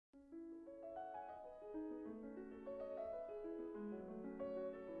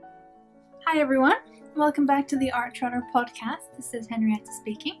Hi everyone, welcome back to the Art Trotter Podcast. This is Henrietta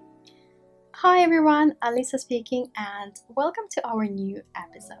speaking. Hi everyone, Alisa speaking, and welcome to our new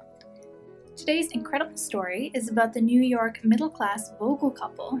episode. Today's incredible story is about the New York middle-class Vogel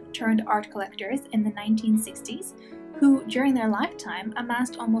couple turned art collectors in the 1960s who, during their lifetime,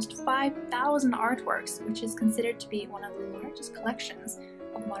 amassed almost 5,000 artworks, which is considered to be one of the largest collections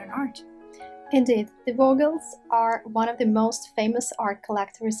of modern art. Indeed, the Vogels are one of the most famous art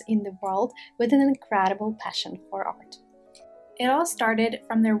collectors in the world with an incredible passion for art. It all started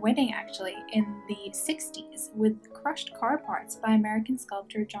from their wedding, actually, in the 60s with crushed car parts by American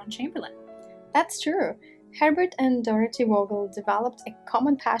sculptor John Chamberlain. That's true. Herbert and Dorothy Vogel developed a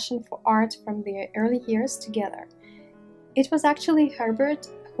common passion for art from their early years together. It was actually Herbert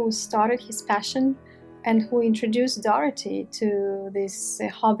who started his passion and who introduced Dorothy to this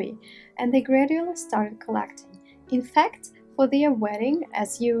hobby, and they gradually started collecting. In fact, for their wedding,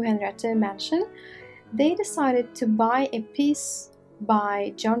 as you, Henrietta, mentioned, they decided to buy a piece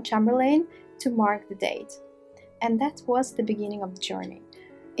by John Chamberlain to mark the date, and that was the beginning of the journey.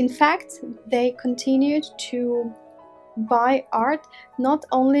 In fact, they continued to buy art not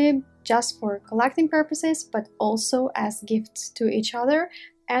only just for collecting purposes, but also as gifts to each other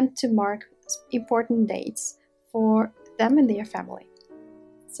and to mark important dates for them and their family.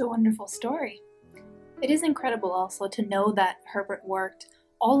 It's a wonderful story. It is incredible also to know that Herbert worked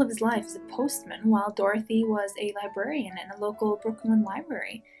all of his life as a postman while Dorothy was a librarian in a local Brooklyn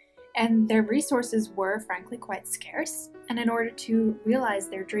library. And their resources were, frankly, quite scarce. And in order to realize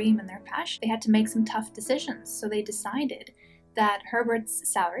their dream and their passion, they had to make some tough decisions. So they decided that Herbert's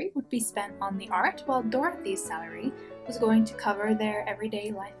salary would be spent on the art, while Dorothy's salary was going to cover their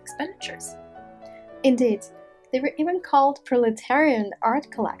everyday life expenditures. Indeed, they were even called proletarian art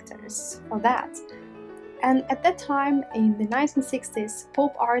collectors for that. And at that time, in the 1960s,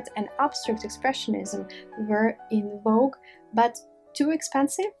 pop art and abstract expressionism were in vogue, but too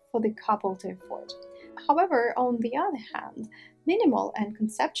expensive for the couple to afford. However, on the other hand, minimal and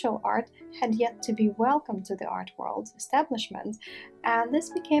conceptual art had yet to be welcomed to the art world establishment, and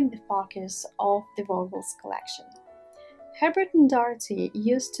this became the focus of the Vogels collection. Herbert and Dorothy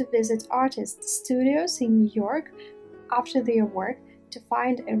used to visit artists' studios in New York after their work to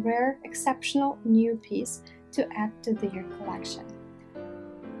find a rare, exceptional new piece to add to their collection.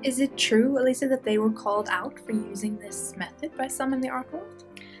 Is it true, Alisa, that they were called out for using this method by some in the art world?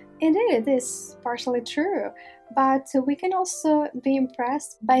 Indeed, it is partially true, but we can also be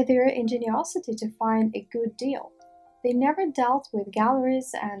impressed by their ingenuity to find a good deal. They never dealt with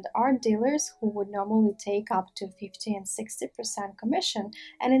galleries and art dealers who would normally take up to 50 and 60% commission,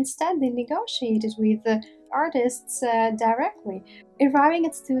 and instead they negotiated with the artists directly, arriving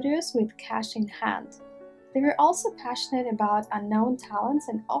at studios with cash in hand. They were also passionate about unknown talents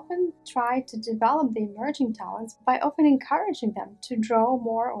and often tried to develop the emerging talents by often encouraging them to draw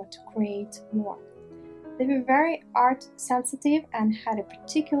more or to create more. They were very art sensitive and had a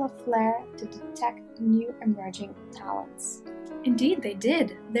particular flair to detect new emerging talents. Indeed, they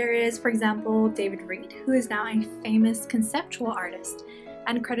did. There is, for example, David Reed, who is now a famous conceptual artist,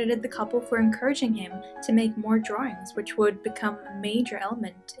 and credited the couple for encouraging him to make more drawings, which would become a major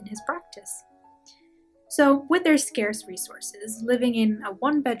element in his practice. So, with their scarce resources, living in a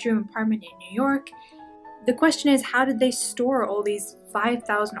one-bedroom apartment in New York, the question is, how did they store all these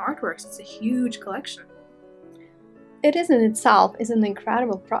 5,000 artworks? It's a huge collection. It is in itself is an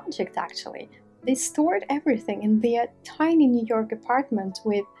incredible project, actually. They stored everything in their tiny New York apartment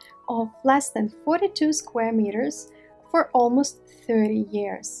of less than 42 square meters for almost 30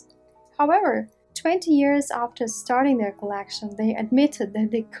 years. However, 20 years after starting their collection, they admitted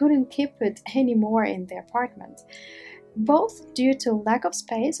that they couldn't keep it anymore in the apartment, both due to lack of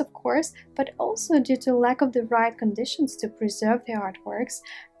space, of course, but also due to lack of the right conditions to preserve their artworks,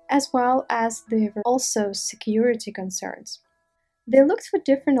 as well as there were also security concerns. They looked for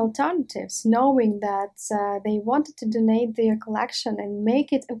different alternatives, knowing that they wanted to donate their collection and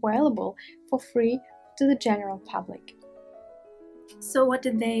make it available for free to the general public. So what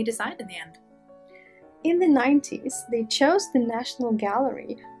did they decide in the end? In the 90s, they chose the National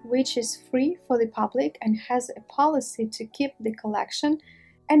Gallery, which is free for the public and has a policy to keep the collection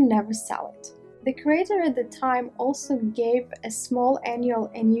and never sell it. The curator at the time also gave a small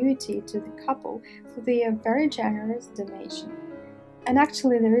annual annuity to the couple for their very generous donation. And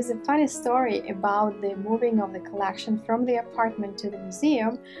actually, there is a funny story about the moving of the collection from the apartment to the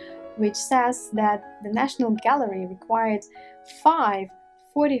museum, which says that the National Gallery required 5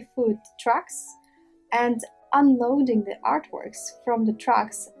 40-foot trucks and unloading the artworks from the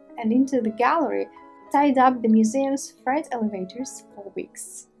trucks and into the gallery tied up the museum's freight elevators for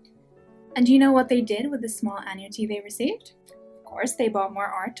weeks. And do you know what they did with the small annuity they received? Of course, they bought more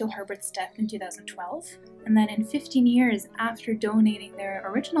art till Herbert's death in 2012. And then in 15 years after donating their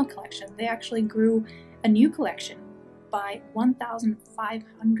original collection, they actually grew a new collection by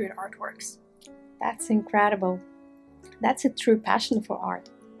 1,500 artworks. That's incredible. That's a true passion for art,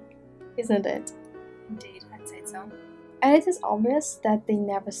 isn't it? Indeed, I'd say so. And it is obvious that they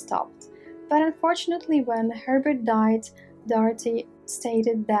never stopped. But unfortunately, when Herbert died, Dorothy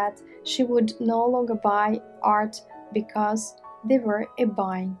stated that she would no longer buy art because they were a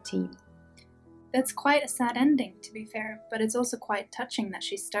buying team. That's quite a sad ending, to be fair, but it's also quite touching that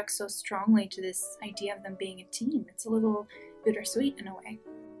she stuck so strongly to this idea of them being a team. It's a little bittersweet in a way.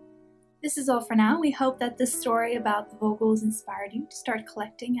 This is all for now. We hope that this story about the Vogels inspired you to start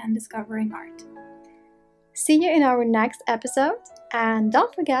collecting and discovering art. See you in our next episode, and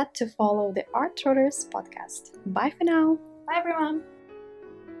don't forget to follow the Art Trotters podcast. Bye for now. Bye everyone!